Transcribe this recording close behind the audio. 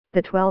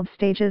The 12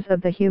 stages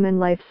of the human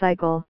life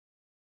cycle.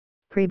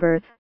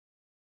 Pre-birth.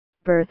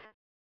 Birth.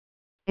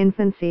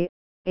 Infancy,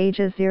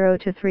 ages 0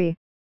 to 3.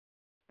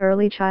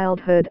 Early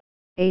childhood,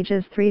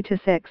 ages 3 to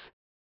 6.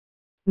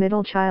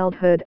 Middle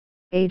childhood,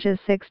 ages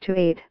 6 to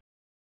 8.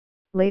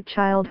 Late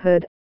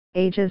childhood,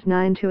 ages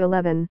 9 to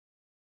 11.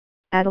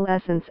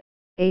 Adolescence,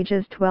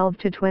 ages 12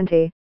 to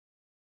 20.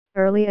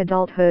 Early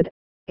adulthood,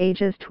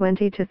 ages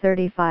 20 to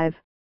 35.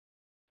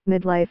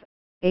 Midlife,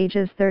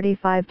 ages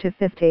 35 to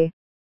 50.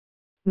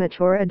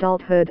 Mature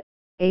adulthood,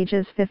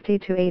 ages 50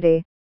 to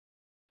 80.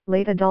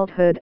 Late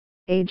adulthood,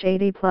 age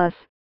 80 plus.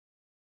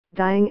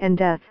 Dying and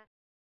death.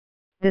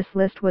 This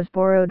list was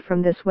borrowed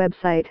from this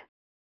website.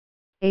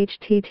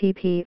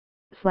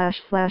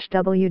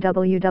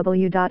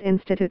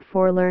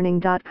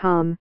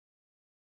 http://www.instituteforlearning.com